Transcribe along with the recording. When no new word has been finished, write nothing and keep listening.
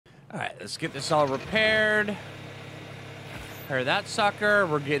All right, let's get this all repaired. Repair that sucker.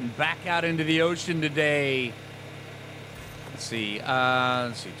 We're getting back out into the ocean today. Let's see.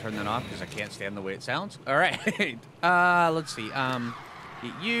 Turn that off because I can't stand the way it sounds. All right. Let's see.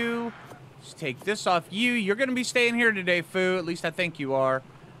 Get you. Let's take this off you. You're going to be staying here today, Phoo. At least I think you are.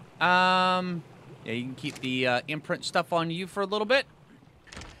 Yeah, you can keep the imprint stuff on you for a little bit.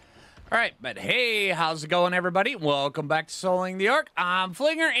 All right, but hey, how's it going, everybody? Welcome back to Soling the Ark. I'm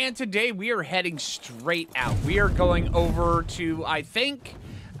Phlinger, and today we are heading straight out. We are going over to, I think,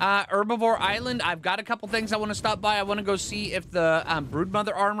 Herbivore Island. I've got a couple things I want to stop by. I want to go see if the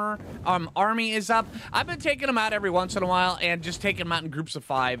Broodmother army is up. I've been taking them out every once in a while and just taking them out in groups of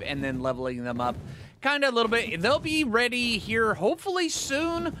 5 and then leveling them up. Kind of a little bit. They'll be ready here hopefully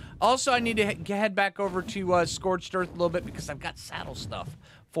soon. Also, I need to head back over to Scorched Earth a little bit because I've got saddle stuff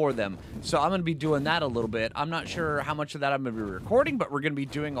for them. So I'm going to be doing that a little bit. I'm not sure how much of that I'm going to be recording, but we're going to be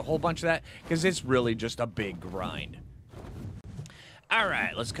doing a whole bunch of that because it's really just a big grind. All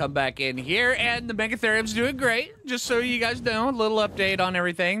right, let's come back in here, and the Megatherium's doing great. Just so you guys know, a little update on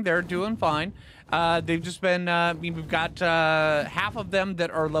everything. They're doing fine. They've just been, we've got half of them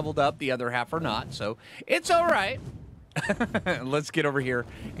that are leveled up, the other half are not, so it's all right. Let's get over here,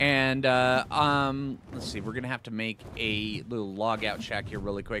 and let's see, we're gonna have to make a little log out shack here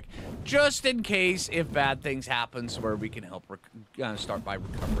really quick, just in case if bad things happen, so where we can help start by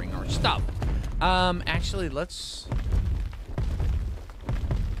recovering our stuff. Actually, we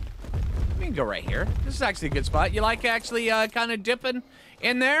can go right here. This is actually a good spot. You like actually kind of dipping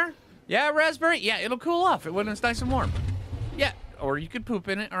in there? Yeah, raspberry? Yeah, it'll cool off when it's nice and warm. Yeah, or you could poop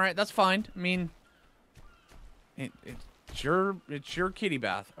in it. All right, that's fine. I mean, it's your kitty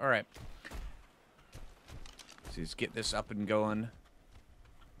bath. All right. Let's get this up and going.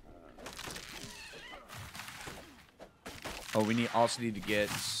 Oh, we also need to get,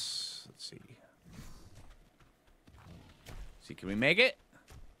 let's see. Can we make it?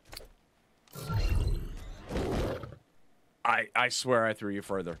 I swear I threw you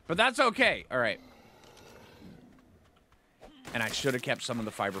further, but that's okay. All right. And I should have kept some of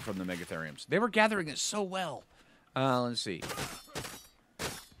the fiber from the Megatheriums. They were gathering it so well. Let's see.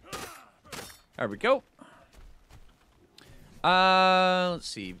 There we go. Let's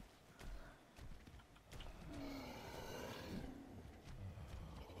see.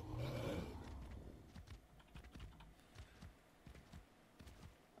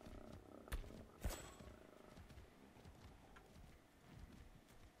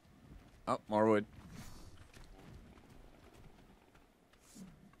 Oh, more wood.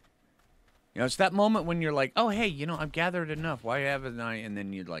 You know, it's that moment when you're like, oh, hey, you know, I've gathered enough. Why haven't I? And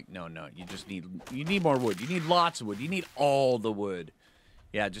then you're like, no, you just need more wood. You need lots of wood. You need all the wood.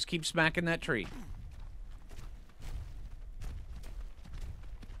 Yeah, just keep smacking that tree.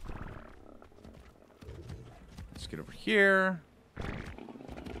 Let's get over here.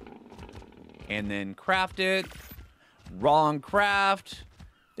 And then craft it. Wrong craft.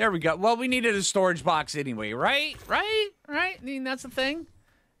 There we go. Well, we needed a storage box anyway, right? Right? I mean, that's the thing.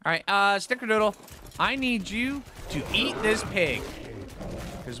 All right, Snickerdoodle, I need you to eat this pig.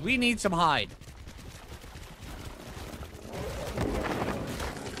 Because we need some hide.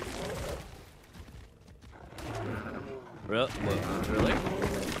 Really?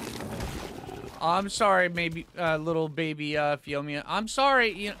 I'm sorry, maybe, little baby, Phiomia. I'm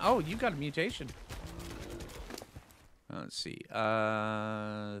sorry. You know, oh, you got a mutation. Let's see.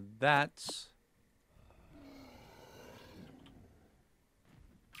 That's...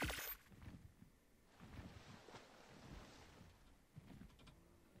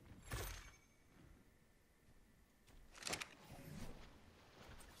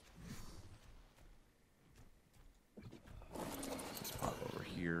 Let's pop over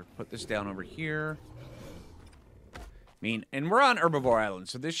here. Put this down over here. I mean, and we're on Herbivore Island,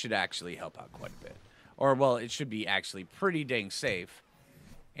 so this should actually help out quite a bit. Or, well, it should be actually pretty dang safe.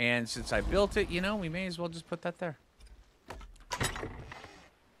 And since I built it, you know, we may as well just put that there.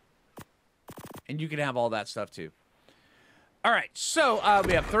 And you can have all that stuff, too. All right, so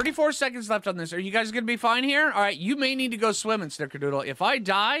we have 34 seconds left on this. Are you guys going to be fine here? All right, you may need to go swimming, Snickerdoodle. If I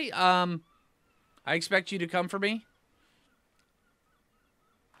die, I expect you to come for me.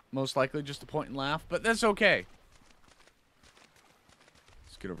 Most likely just to point and laugh, but that's okay.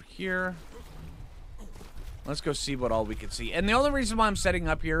 Let's get over here. Let's go see what all we can see. And the only reason why I'm setting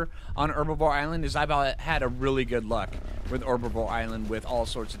up here on Herbivore Island is I've had a really good luck with Herbivore Island with all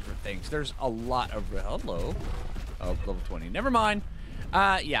sorts of different things. There's a lot of... Hello. Oh, level 20. Never mind.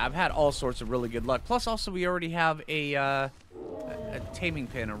 Yeah, I've had all sorts of really good luck. Plus, also, we already have a taming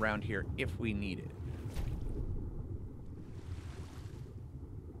pin around here if we need it.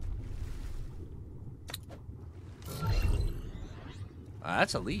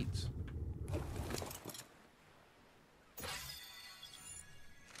 That's a leads.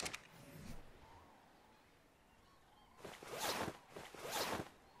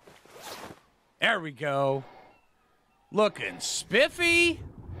 There we go. Looking spiffy.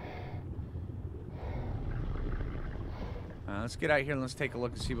 Let's get out here and let's take a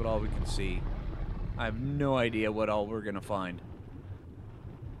look and see what all we can see. I have no idea what all we're going to find.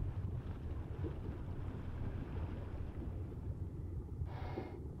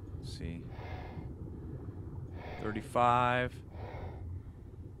 Let's see. 35.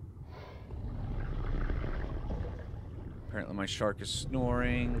 Apparently my shark is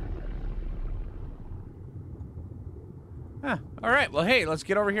snoring. Huh. All right. Well, hey, let's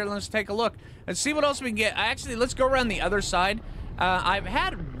get over here and let's take a look and see what else we can get. Actually, let's go around the other side. I've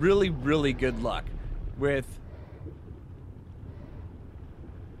had really, really good luck with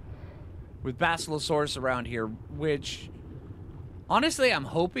Basilosaurus around here, which honestly I'm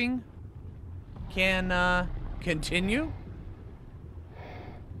hoping can continue.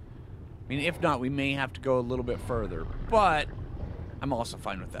 I mean, if not, we may have to go a little bit further, but I'm also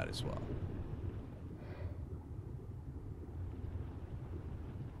fine with that as well.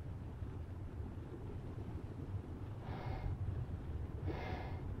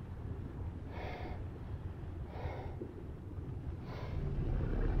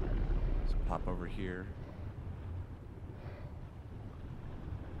 Pop over here.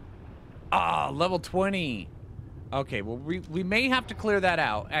 Ah, level 20. Okay, well, we may have to clear that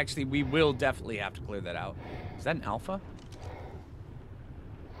out. Actually, we will definitely have to clear that out. Is that an alpha?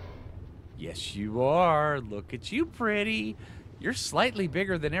 Yes, you are. Look at you, pretty. You're slightly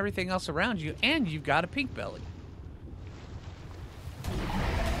bigger than everything else around you, and you've got a pink belly.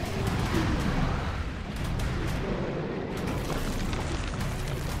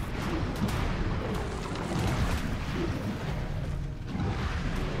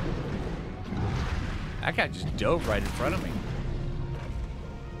 That guy just dove right in front of me.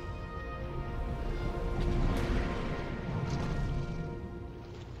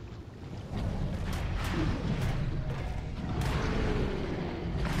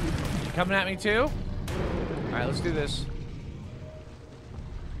 You coming at me too? All right, let's do this.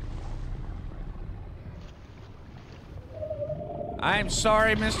 I'm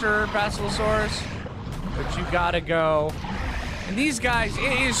sorry, Mr. Basilosaurus, but you gotta go. And these guys,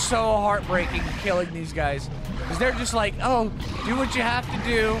 it is so heartbreaking killing these guys. Because they're just like, oh, do what you have to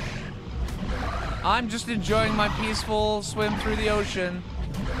do. I'm just enjoying my peaceful swim through the ocean.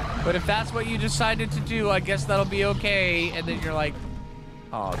 But if that's what you decided to do, I guess that'll be okay. And then you're like,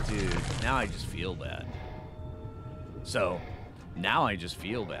 oh, dude, now I just feel bad. So, now I just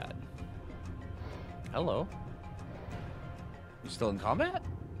feel bad. Hello? You still in combat?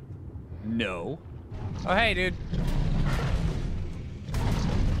 No. Oh, hey, dude.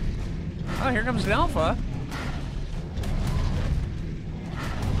 Oh, here comes an alpha.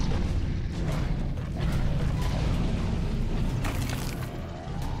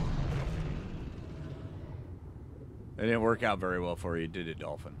 It didn't work out very well for you, did it,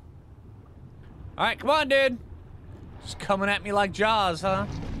 Dolphin? All right, come on, dude. Just coming at me like Jaws, huh?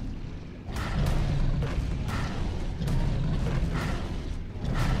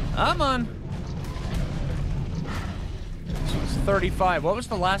 Come on. 35. What was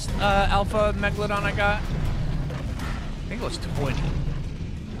the last alpha megalodon I got? I think it was 20.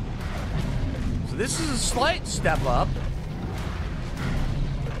 So this is a slight step up.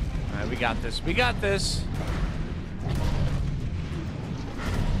 All right, we got this. We got this.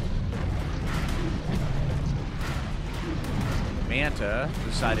 Manta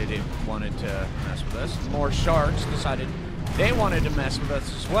decided it wanted to mess with us. More sharks decided they wanted to mess with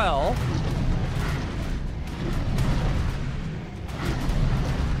us as well.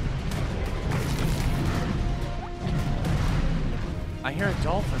 I hear a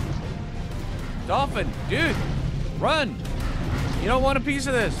dolphin. Dolphin, dude, run. You don't want a piece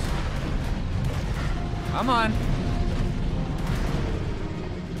of this. Come on.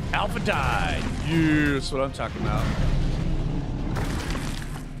 Alpha died. Yeah, that's what I'm talking about.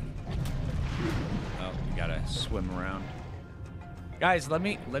 Oh, you gotta swim around. Guys, let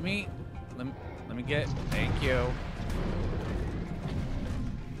me get, thank you.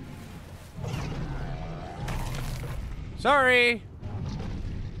 Sorry.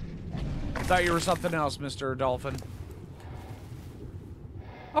 I thought you were something else, Mr. Dolphin.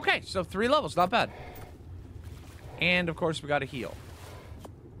 Okay, so 3 levels, not bad. And, of course, we got a heal.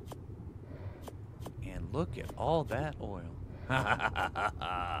 And look at all that oil.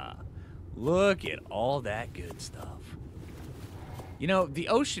 Look at all that good stuff. You know, the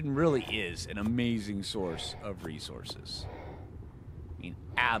ocean really is an amazing source of resources. I mean,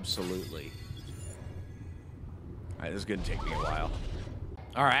 absolutely. All right, this is going to take me a while.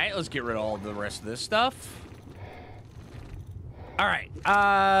 All right, let's get rid of all the rest of this stuff. All right,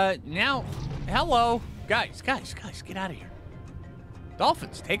 now, hello. Guys, get out of here.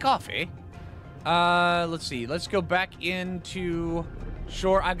 Dolphins, take off, eh? Let's see. Let's go back into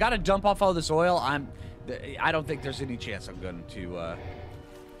shore. I've got to dump off all this oil. I don't think there's any chance I'm going to,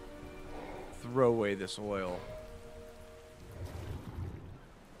 throw away this oil.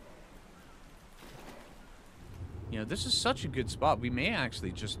 You know, this is such a good spot. We may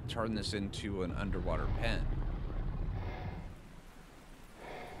actually just turn this into an underwater pen.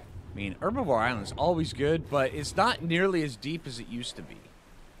 I mean, Herbivore Island is always good, but it's not nearly as deep as it used to be.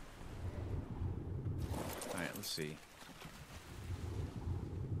 Alright, let's see.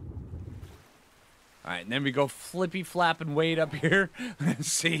 Alright, and then we go flippy flap and wade up here.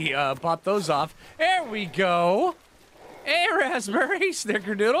 Let's see, pop those off. There we go. Hey, Raspberry,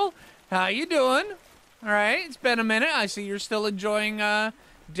 Snickerdoodle. How you doing? Alright, it's been a minute. I see you're still enjoying,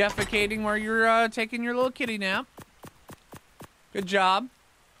 defecating where you're, taking your little kitty nap. Good job.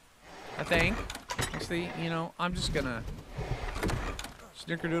 I think. Actually, you know, I'm just gonna...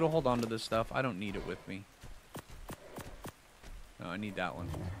 Snickerdoodle, hold on to this stuff. I don't need it with me. No, I need that one.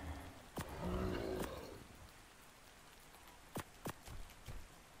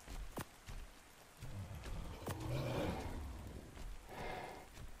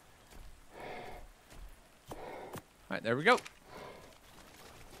 Alright, there we go.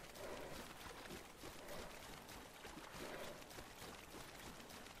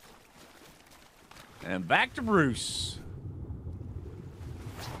 And back to Bruce.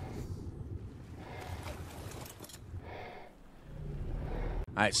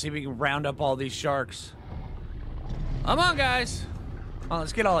 Alright, see if we can round up all these sharks. Come on, guys. Oh,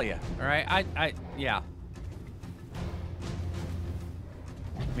 let's get all of you. Alright, yeah.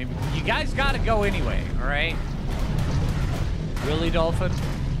 Maybe you guys gotta go anyway, alright? Really, Dolphin?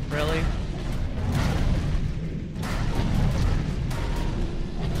 Really?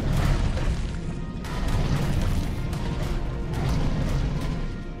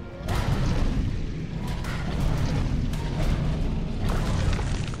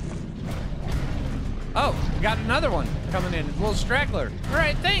 Oh, got another one coming in. A little straggler. All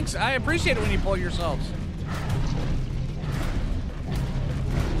right, thanks. I appreciate it when you pull yourselves.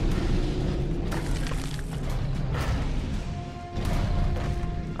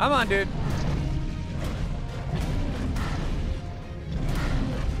 Come on, dude.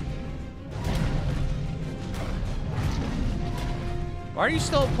 Why are you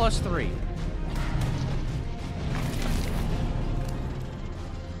still at +3?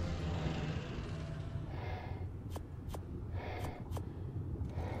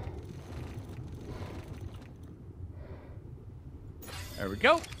 There we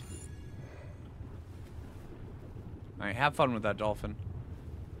go. All right, have fun with that dolphin.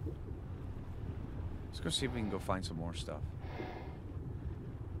 Let's go see if we can go find some more stuff.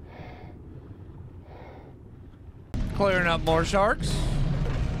 Clearing up more sharks.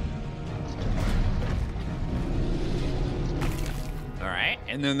 All right,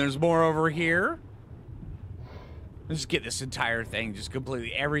 and then there's more over here. Let's get this entire thing, just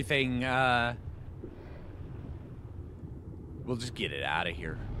completely everything. We'll just get it out of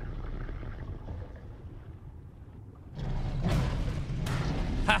here.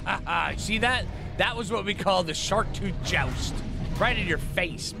 Ha ha ha! See that? That was what we call the shark tooth joust. Right in your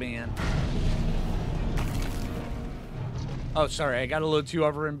face, man. Oh, sorry, I got a little too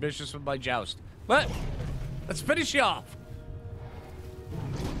overambitious with my joust. But let's finish you off.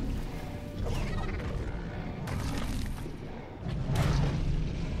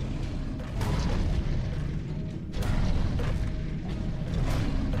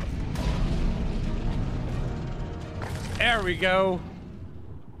 There we go.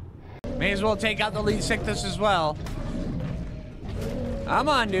 May as well take out the lead sickness as well. Come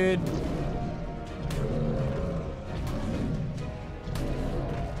on, dude.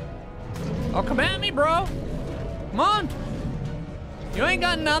 Oh, come at me, bro. Come on. You ain't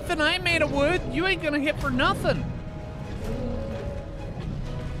got nothing. I ain't made of wood. You ain't gonna hit for nothing.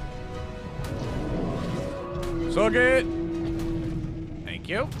 Suck it. Thank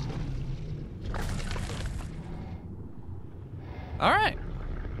you. All right.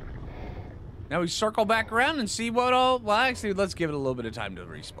 Now we circle back around and see what all... Well, actually, let's give it a little bit of time to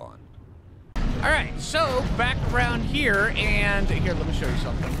respawn. All right, so back around here, and here, let me show you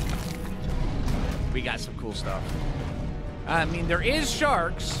something. We got some cool stuff. I mean, there is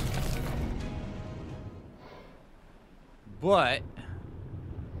sharks, but...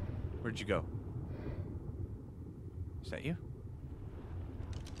 Where'd you go? Is that you?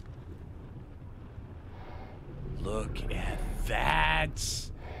 Look at that.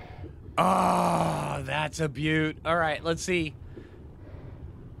 Oh, that's a beaut. All right, let's see.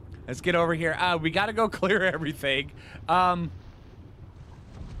 Let's get over here. We got to go clear everything. Come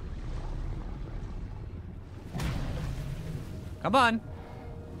on.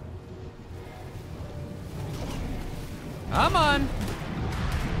 Come on.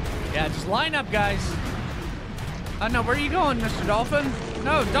 Yeah, just line up, guys. No, where are you going, Mr. Dolphin?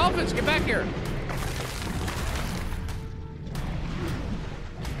 No, dolphins, get back here.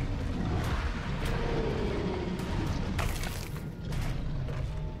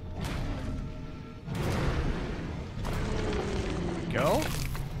 Go.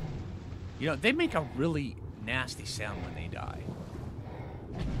 You know, they make a really nasty sound when they die.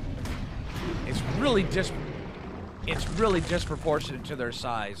 It's really disproportionate to their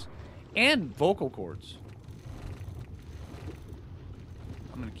size and vocal cords.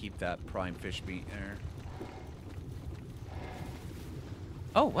 I'm gonna keep that prime fish meat there.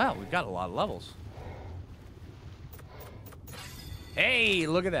 Oh wow, we've got a lot of levels. Hey,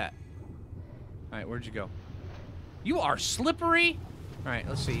 look at that. All right, where'd you go? You are slippery. All right,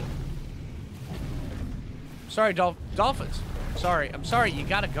 let's see. Sorry, dolphins. I'm sorry, you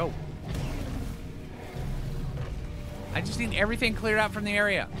gotta go. I just need everything cleared out from the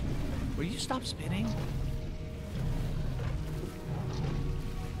area. Will you stop spinning?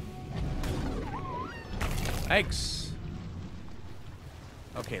 Thanks.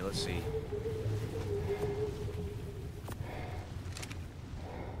 Okay, let's see.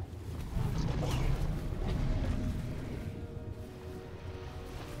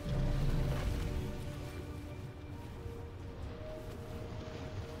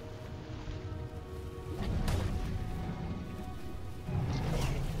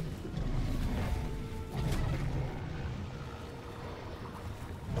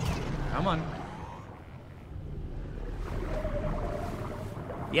 Come on.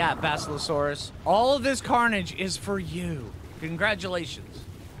 Yeah, Basilosaurus. All of this carnage is for you. Congratulations.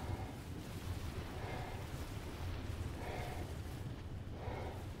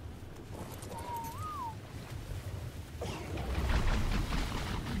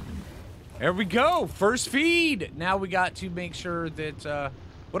 There we go. First feed. Now we got to make sure that,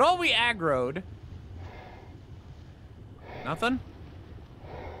 what all we aggroed. Nothing?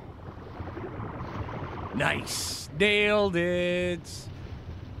 Nice. Nailed it.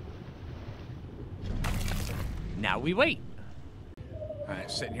 Now we wait. All right,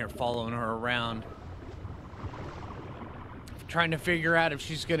 sitting here following her around. Trying to figure out if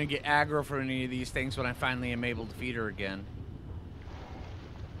she's going to get aggro for any of these things when I finally am able to feed her again.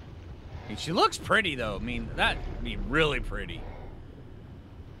 And she looks pretty, though. I mean, that'd be really pretty.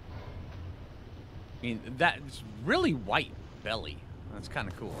 I mean, that's really white belly. That's kind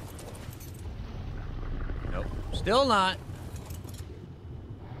of cool. Nope, still not.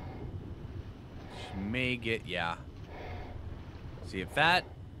 She may get, yeah. See, if that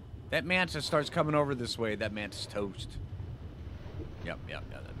mantis starts coming over this way, that mantis toast. Yep,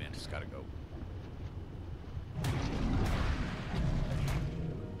 that mantis gotta go.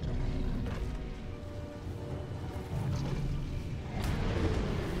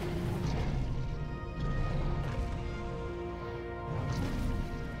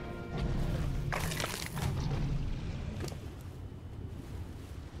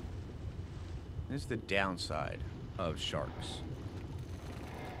 This is the downside of sharks.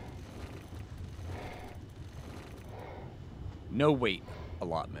 No weight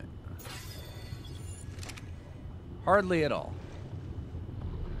allotment. Hardly at all.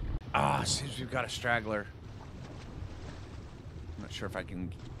 Ah, seems we've got a straggler. I'm not sure if I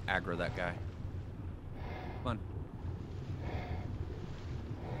can aggro that guy. Come on.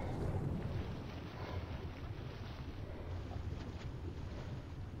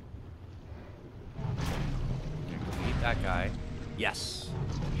 That guy. Yes.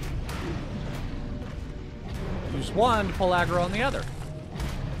 Use one to pull aggro on the other.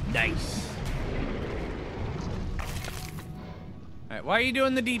 Nice. Alright, why are you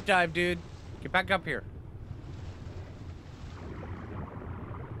doing the deep dive, dude? Get back up here.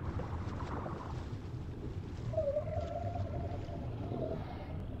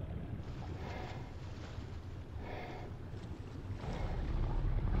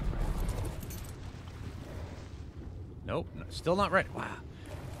 Nope, still not ready. Wow.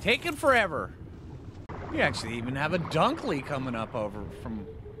 Taking forever. You actually even have a Dunkley coming up over from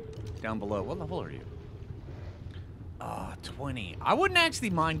down below. What level are you? 20. I wouldn't actually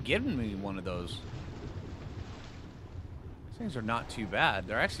mind giving me one of those. These things are not too bad.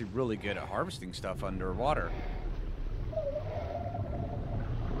 They're actually really good at harvesting stuff underwater.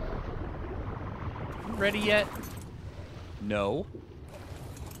 You ready yet? No.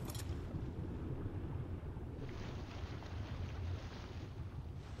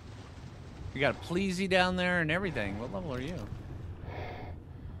 You got a pleasy down there and everything. What level are you?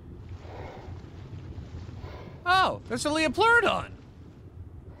 Oh, there's a Leopleurodon.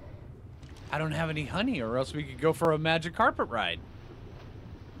 I don't have any honey, or else we could go for a magic carpet ride.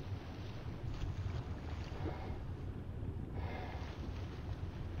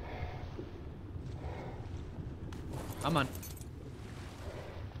 Come on.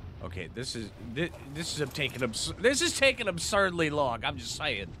 Okay, this is taking absurdly long. I'm just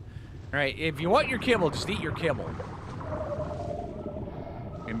saying. All right, if you want your kibble, just eat your kibble.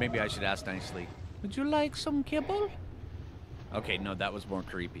 And maybe I should ask nicely. Would you like some kibble? Okay, no, that was more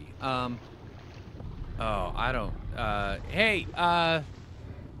creepy. Oh, I don't. Hey, I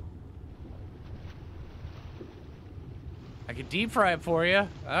could deep fry it for you.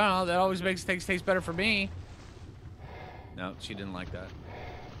 I don't know. That always makes things taste better for me. No, she didn't like that.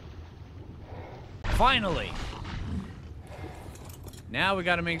 Finally! Now we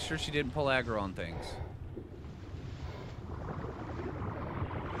gotta make sure she didn't pull aggro on things.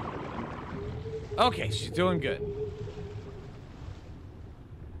 Okay, she's doing good.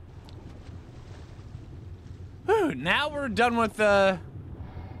 Whew, now we're done with the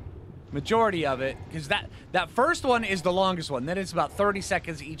majority of it, because that first one is the longest one. Then it's about 30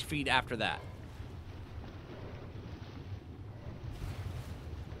 seconds each feed after that.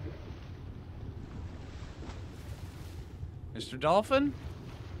 Mr. Dolphin?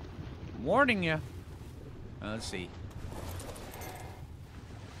 I'm warning you. Let's see.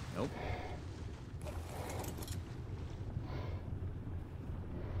 Nope.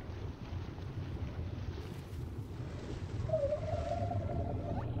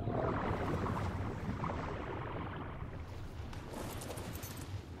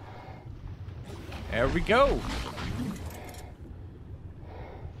 There we go.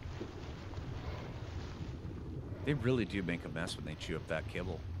 They really do make a mess when they chew up that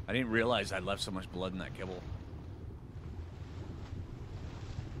kibble. I didn't realize I left so much blood in that kibble.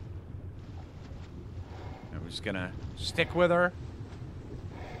 And we're just gonna stick with her.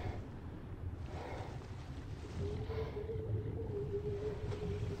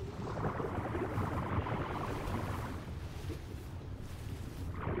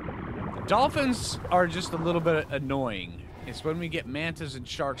 The dolphins are just a little bit annoying. It's when we get mantas and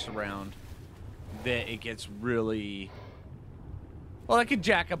sharks around that it gets really... Well, it could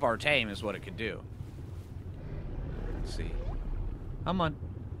jack up our tame is what it could do. Let's see. Come on.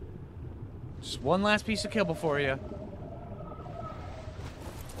 Just one last piece of kibble for you.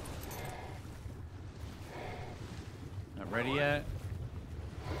 Not ready yet.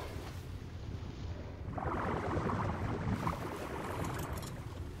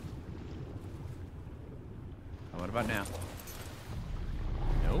 What about now?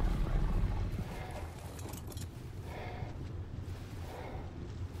 Nope.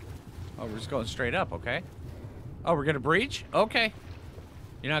 Oh, we're just going straight up, okay? Oh, we're gonna breach? Okay.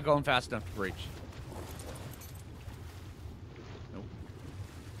 You're not going fast enough to breach. Nope.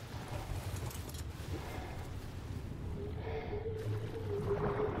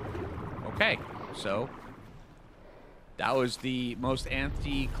 Okay, so that was the most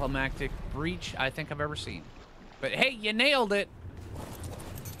anticlimactic breach I think I've ever seen. But hey, you nailed it!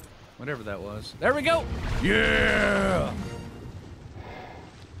 Whatever that was. There we go! Yeah!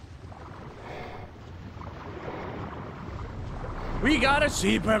 We got a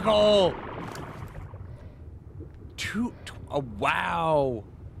sea pickle! Oh, wow.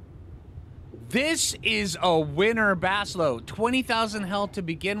 This is a winner, Baslo. 20,000 health to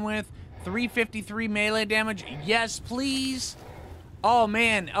begin with. 353 melee damage. Yes, please. Oh,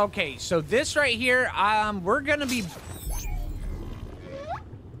 man. Okay, so this right here, we're gonna be...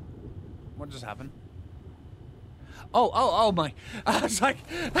 What just happened? Oh, my. I was like...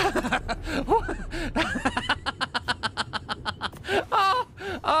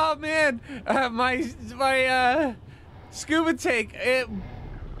 oh, man. My scuba tank, it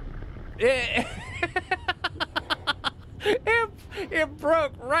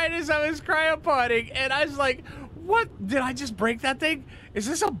broke right as I was cryopoding, and I was like, what? Did I just break that thing? Is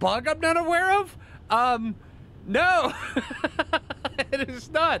this a bug I'm not aware of? No. It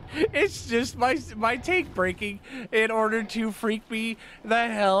is not. It's just my tank breaking in order to freak me the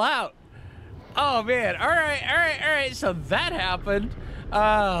hell out. Oh, man. All right. So that happened.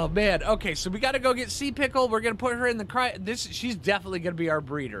 Oh, man. Okay, so we got to go get Sea Pickle. We're going to put her in the she's definitely going to be our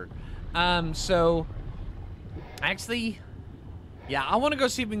breeder. So actually, yeah, I want to go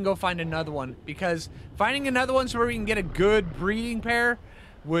see if we can go find another one, because finding another one so where we can get a good breeding pair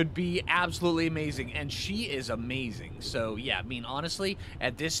would be absolutely amazing, and she is amazing. So, yeah, I mean, honestly,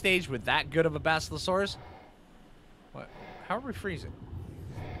 at this stage, with that good of a Basilosaurus... What? How are we freezing?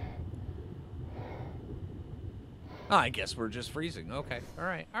 Oh, I guess we're just freezing. Okay. All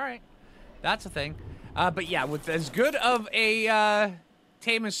right. All right. That's a thing. But yeah, with as good of a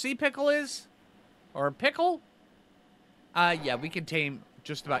tame as Sea Pickle is, or Pickle, yeah, we can tame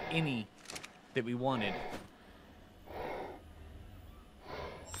just about any that we wanted.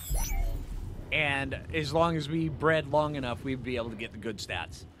 And as long as we bred long enough, we'd be able to get the good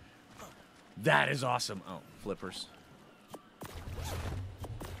stats. That is awesome. Oh, flippers.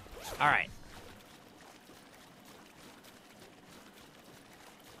 All right.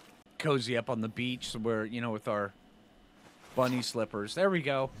 Cozy up on the beach, so we're, you know, with our bunny slippers. There we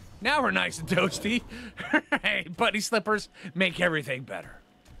go. Now we're nice and toasty. Hey, bunny slippers make everything better.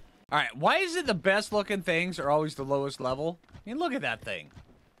 All right, why is it the best looking things are always the lowest level? I mean, look at that thing.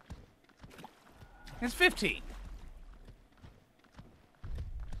 It's 15.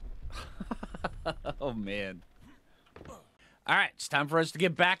 Oh, man. All right, it's time for us to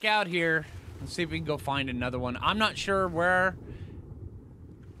get back out here. Let's see if we can go find another one. I'm not sure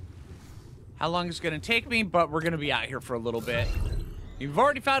how long it's going to take me, but we're going to be out here for a little bit. You've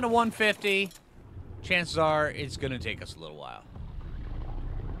already found a 150. Chances are it's going to take us a little while.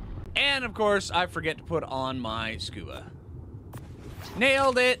 And, of course, I forget to put on my scuba.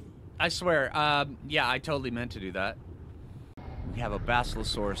 Nailed it. I swear. Yeah, I totally meant to do that. We have a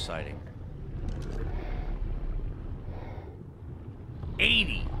Basilosaurus sighting.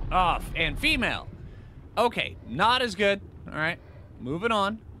 80 off and female. Okay, not as good. All right, moving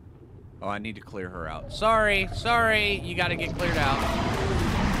on. Oh, I need to clear her out. Sorry, you gotta get cleared out.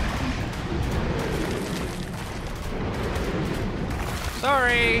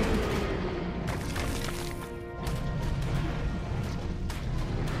 Sorry.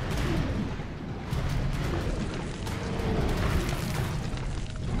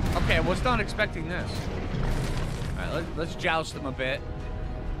 Okay, I was not expecting this. All right, let's joust them a bit.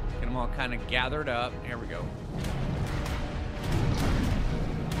 Get them all kind of gathered up. Here we go.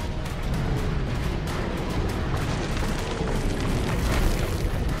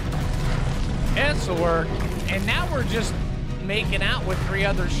 This'll work. And now we're just making out with 3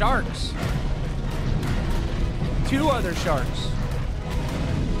 other sharks. 2 other sharks.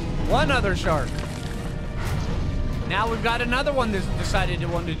 1 other shark. Now we've got another one that's decided to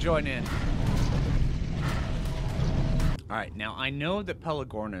want to join in. All right, now I know that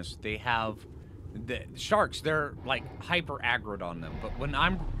Pelagornis, they have the sharks, they're like hyper aggroed on them. But when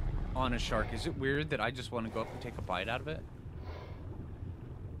I'm on a shark, is it weird that I just want to go up and take a bite out of it?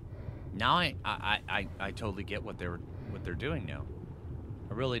 Now I totally get what they're doing now.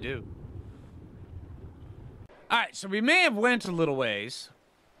 I really do. All right, so we may have went a little ways.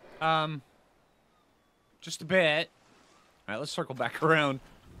 Just a bit. All right, let's circle back around.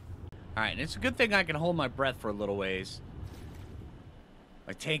 All right, and it's a good thing I can hold my breath for a little ways.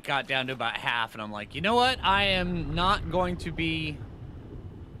 My tank got down to about half, and I'm like, you know what? I am not going to be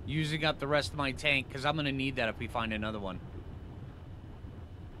using up the rest of my tank, because I'm going to need that if we find another one.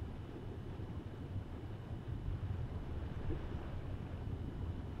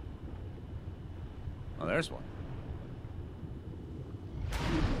 Oh, there's one.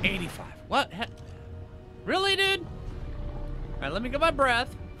 85. What? Really, dude? All right, let me get my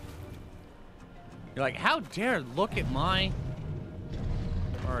breath. You're like, how dare look at my...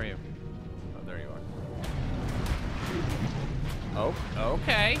 Where are you? Oh, there you are. Oh,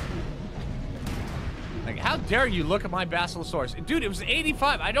 okay. Like, how dare you look at my Basilosaurus? Dude, it was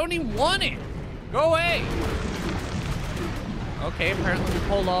 85. I don't even want it. Go away. Okay, apparently we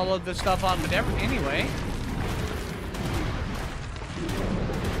pulled all of the stuff off, but anyway.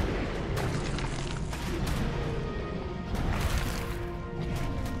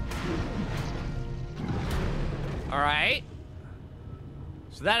 All right.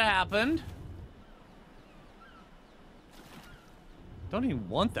 So that happened. Don't even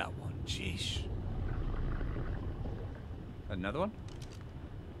want that one. Jeez. Another one?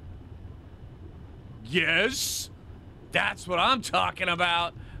 Yes. That's what I'm talking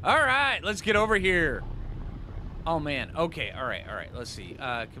about. All right, let's get over here. Oh, man. Okay, all right. Let's see.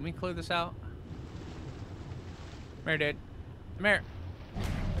 Can we clear this out? Come here, dude. Come here.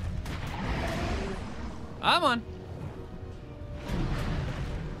 I'm on.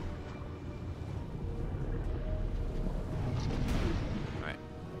 All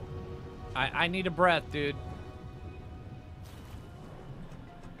right. I need a breath, dude.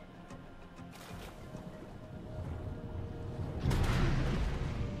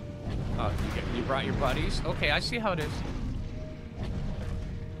 Oh, you brought your buddies? Okay, I see how it is.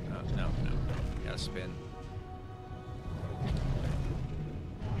 Gotta spin.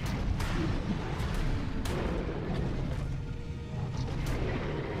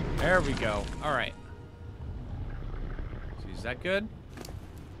 There we go. All right. So is that good?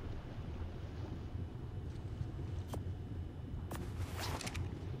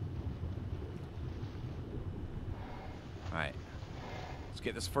 All right. Let's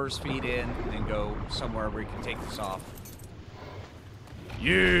get this first feed in and then go somewhere where we can take this off.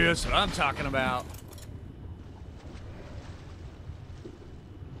 Yeah, that's what I'm talking about.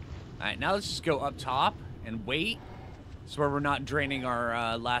 All right, now let's just go up top and wait. So where we're not draining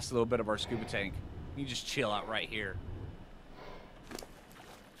our last little bit of our scuba tank. You just chill out right here.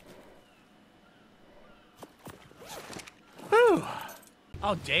 Whew.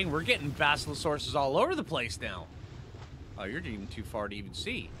 Oh, dang, we're getting basilosaurus all over the place now. Oh, you're even too far to even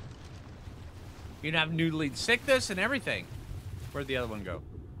see. You can have noodling sickness and everything. Where'd the other one go?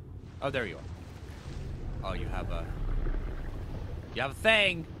 Oh, there you are. Oh, you have a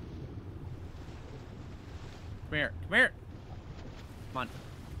thing. Come here. Come here. Come on.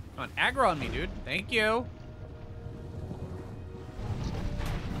 Come on. Aggro on me, dude. Thank you.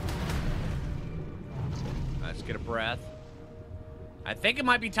 Let's get a breath. I think it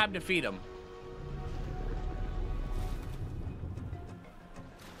might be time to feed him.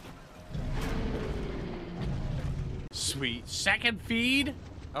 Sweet. Second feed?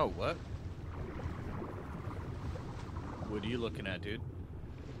 Oh, what? What are you looking at, dude?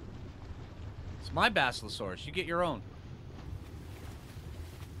 It's my basilosaurus. You get your own.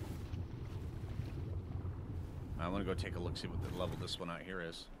 I want to go take a look, see what the level this one out here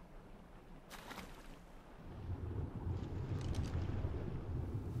is.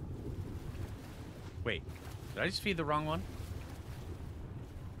 Wait, did I just feed the wrong one?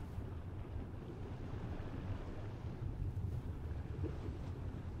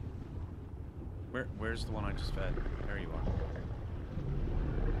 Where's the one I just fed? There you are.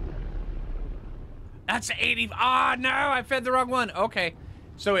 That's 80. Ah, no, I fed the wrong one. Okay,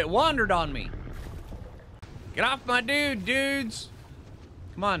 so it wandered on me. Get off my dudes.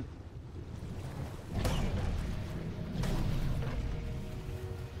 Come on.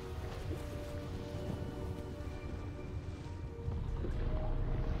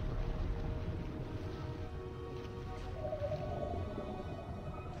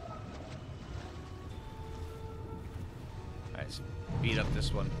 Let's beat up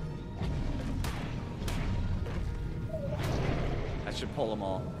this one. That should pull them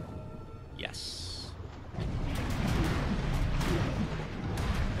all. Yes.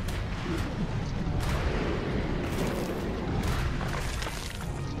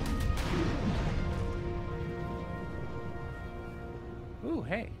 Ooh,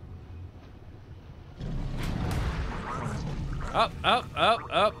 hey.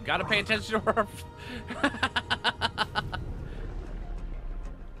 Oh. Gotta pay attention to her.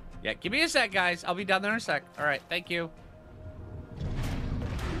 Yeah, give me a sec, guys. I'll be down there in a sec. All right, thank you.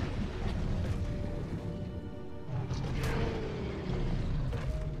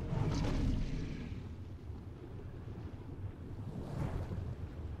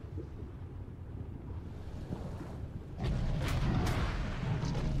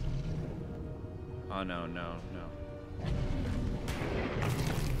 Oh, no.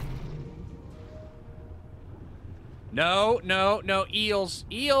 No, eels.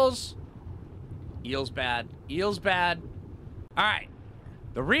 Eels bad. Eels bad. All right.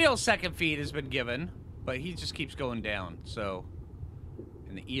 The real second feed has been given, but he just keeps going down, so.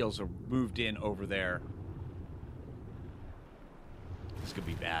 And the eels are moved in over there. This could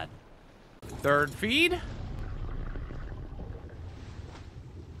be bad. Third feed.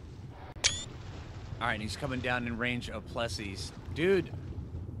 All right, he's coming down in range of Plessies. Dude.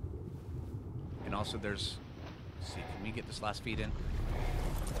 And also there's... Let's see, can we get this last feed in?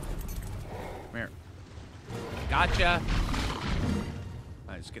 Come here. Gotcha. All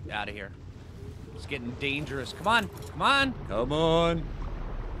right, let's get out of here. It's getting dangerous. Come on. Come on. Come on.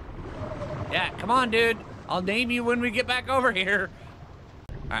 Yeah, come on, dude. I'll name you when we get back over here.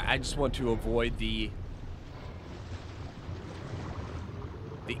 All right, I just want to avoid the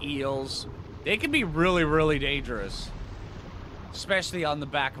eels. They can be really, really dangerous. Especially on the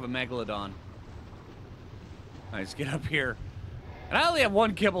back of a megalodon. All right, let's get up here. And I only have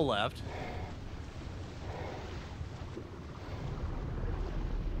one kibble left.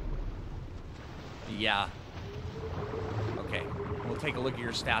 Yeah. Okay. We'll take a look at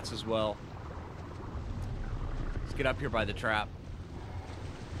your stats as well. Let's get up here by the trap.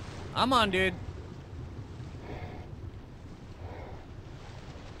 I'm on, dude.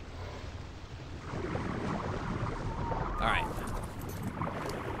 All right.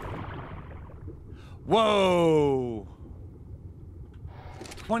 Whoa.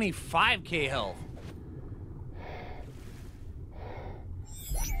 25k health.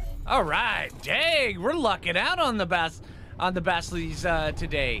 All right, dang, we're lucking out on the Basilies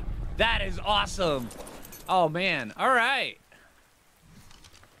today. That is awesome. Oh man, all right.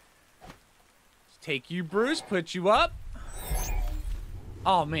 Let's take you, Bruce, put you up.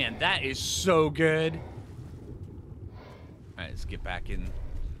 Oh man, that is so good. All right, let's get back in.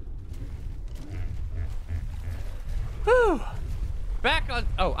 Whew. Back on.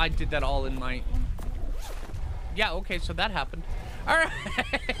 Oh, I did that all in my. Yeah, okay, so that happened. All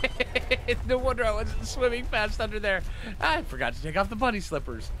right. No wonder I wasn't swimming fast under there. I forgot to take off the bunny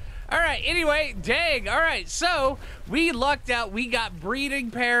slippers. All right, anyway, dang. All right, so we lucked out. We got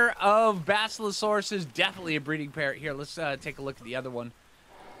breeding pair of Basilosauruses. Definitely a breeding pair. Here, let's take a look at the other one.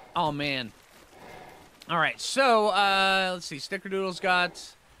 Oh, man. All right, so let's see. Snickerdoodle's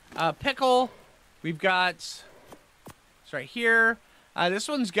got Pickle. We've got, it's right here. This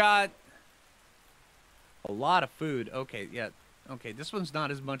one's got a lot of food. Okay, yeah. Okay, this one's not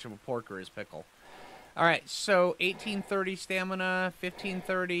as much of a porker as Pickle. All right, so 1830 stamina,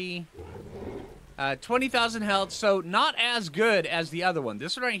 1530, 20,000 health. So not as good as the other one.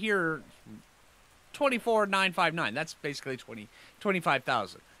 This one right here, 24,959. That's basically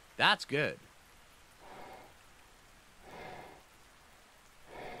 25,000. That's good.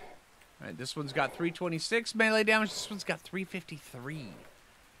 All right, this one's got 326 melee damage. This one's got 353.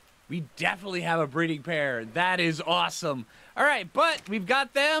 We definitely have a breeding pair. That is awesome. All right, but we've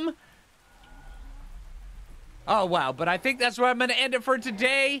got them. Oh, wow. But I think that's where I'm going to end it for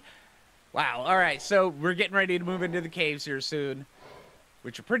today. Wow. All right, so we're getting ready to move into the caves here soon,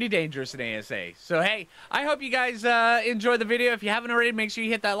 which are pretty dangerous in ASA. So, hey, I hope you guys enjoyed the video. If you haven't already, make sure you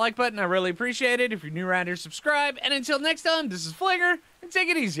hit that like button. I really appreciate it. If you're new around here, subscribe. And until next time, this is Phlinger, and take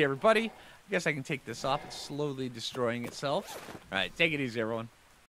it easy, everybody. I guess I can take this off. It's slowly destroying itself. All right, take it easy, everyone.